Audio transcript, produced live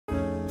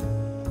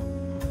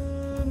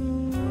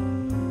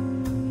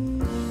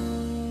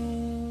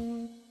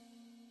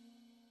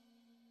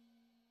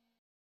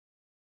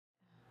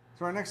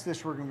So our next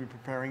dish we're going to be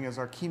preparing is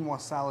our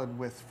quinoa salad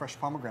with fresh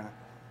pomegranate.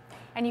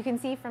 And you can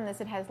see from this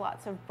it has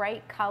lots of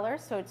bright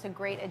colors, so it's a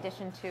great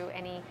addition to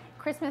any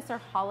Christmas or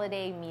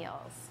holiday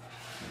meals.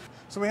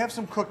 So we have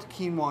some cooked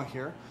quinoa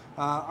here.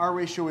 Our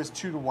ratio is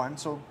 2 to 1,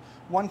 so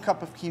 1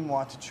 cup of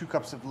quinoa to 2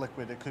 cups of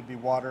liquid. It could be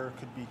water, it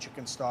could be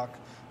chicken stock,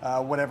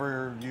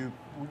 whatever you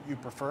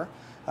prefer.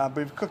 But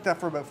we've cooked that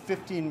for about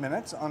 15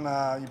 minutes.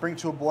 You bring it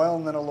to a boil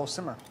and then a low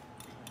simmer.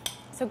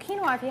 So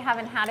quinoa, if you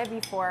haven't had it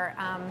before,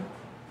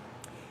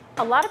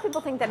 a lot of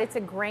people think that it's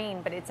a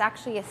grain, but it's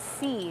actually a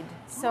seed.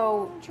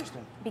 So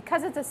interesting.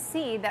 Because it's a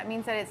seed, that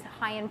means that it's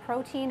high in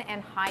protein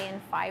and high in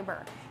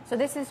fiber. So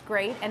this is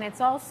great, and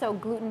it's also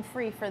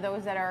gluten-free for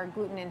those that are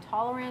gluten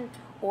intolerant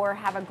or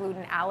have a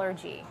gluten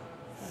allergy.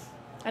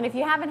 And if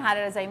you haven't had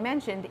it, as I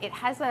mentioned, it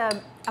has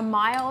a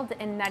mild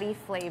and nutty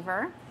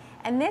flavor.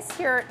 And this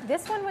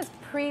one was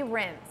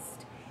pre-rinsed.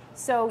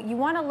 So you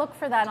want to look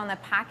for that on the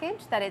package,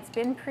 that it's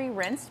been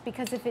pre-rinsed,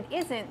 because if it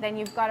isn't, then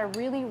you've got to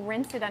really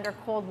rinse it under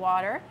cold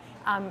water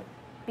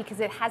because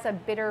it has a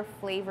bitter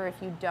flavor if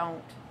you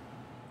don't.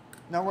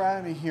 Now we're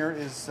adding here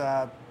is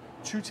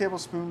 2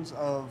 tablespoons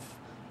of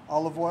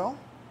olive oil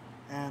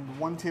and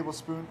 1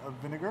 tablespoon of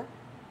vinegar,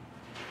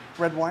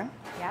 red wine.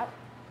 Yep.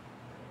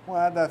 We'll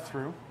add that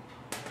through.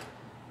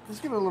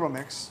 Just give it a little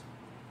mix.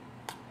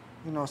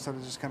 You notice that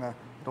it just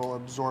it'll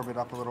absorb it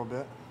up a little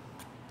bit.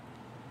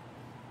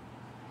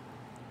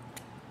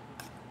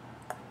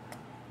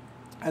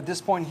 At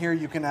this point here,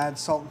 you can add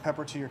salt and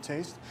pepper to your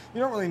taste. You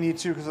don't really need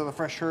to because of the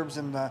fresh herbs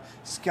and the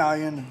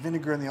scallion, the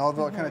vinegar, and the olive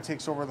oil. It kind of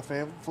takes over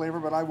the flavor,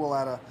 but I will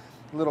add a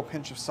little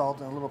pinch of salt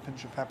and a little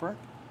pinch of pepper.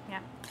 Yeah.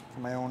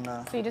 For my own.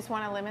 So you just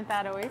want to limit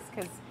that always,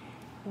 because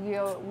we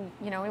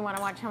want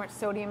to watch how much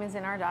sodium is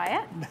in our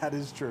diet. That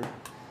is true.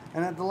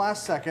 And at the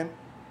last second,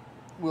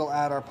 we'll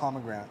add our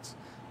pomegranates.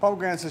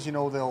 Pomegranates, as you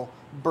know, they'll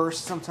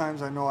burst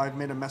sometimes. I know I've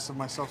made a mess of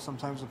myself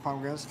sometimes with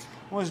pomegranates.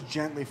 We'll just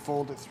gently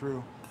fold it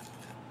through.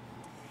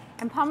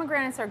 And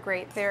pomegranates are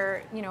great.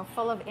 They're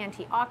full of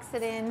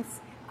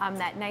antioxidants,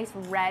 that nice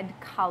red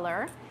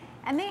color,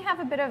 and they have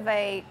a bit of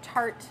a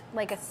tart,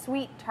 like a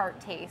sweet tart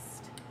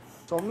taste.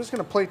 So I'm just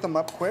going to plate it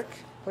up quick.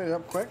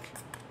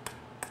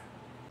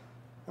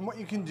 And what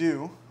you can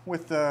do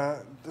with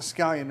the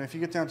scallion, if you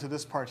get down to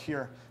this part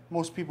here,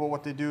 most people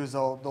what they do is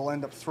they'll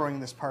end up throwing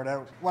this part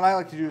out. What I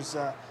like to do is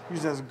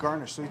use it as a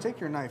garnish. So you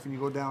take your knife and you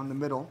go down the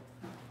middle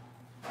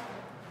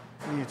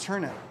and you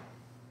turn it.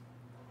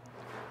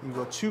 You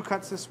go 2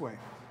 cuts this way.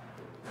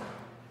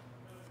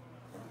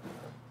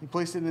 You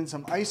place it in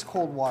some ice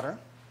cold water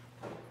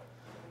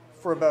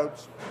for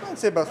I'd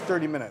say about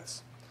 30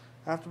 minutes.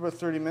 After about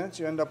 30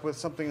 minutes, you end up with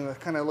something that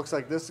kind of looks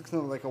like this. It's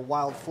kind of like a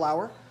wild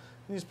flower.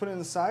 You just put it in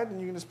the side,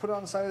 and you can just put it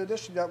on the side of the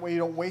dish. That way you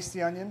don't waste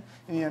the onion,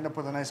 and you end up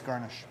with a nice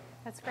garnish.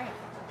 That's great.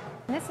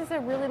 And this is a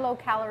really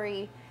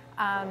low-calorie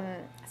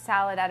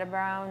salad at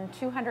around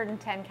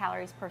 210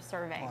 calories per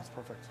serving. Oh, that's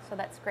perfect. So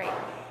that's great.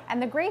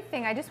 And the great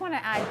thing, I just want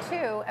to add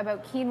too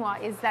about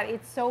quinoa, is that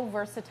it's so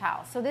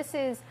versatile. So this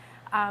is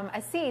a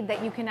seed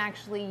that you can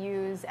actually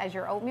use as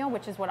your oatmeal,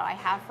 which is what I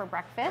have for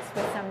breakfast,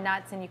 with some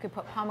nuts, and you could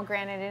put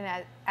pomegranate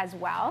in as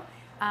well.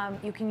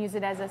 You can use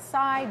it as a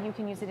side, you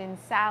can use it in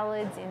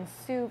salads, in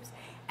soups,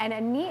 and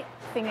a neat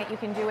thing that you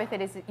can do with it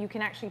is that you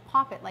can actually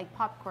pop it like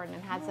popcorn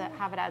and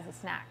have it as a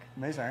snack.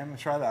 Amazing, I'm gonna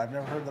try that. I've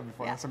never heard that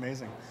before. Yeah. That's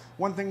amazing.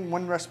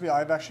 One recipe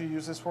I've actually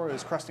used this for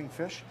is crusting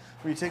fish,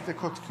 where you take the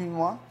cooked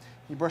quinoa,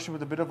 you brush it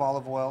with a bit of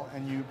olive oil,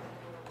 and you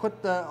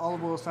put the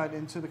olive oil side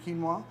into the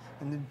quinoa,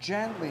 and then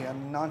gently on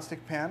a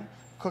non-stick pan,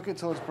 cook it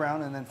till it's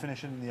brown, and then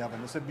finish it in the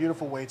oven. It's a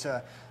beautiful way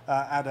to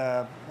add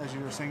as you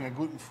were saying, a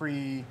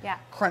gluten-free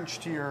crunch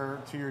to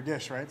your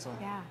dish, right? So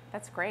yeah,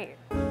 that's great.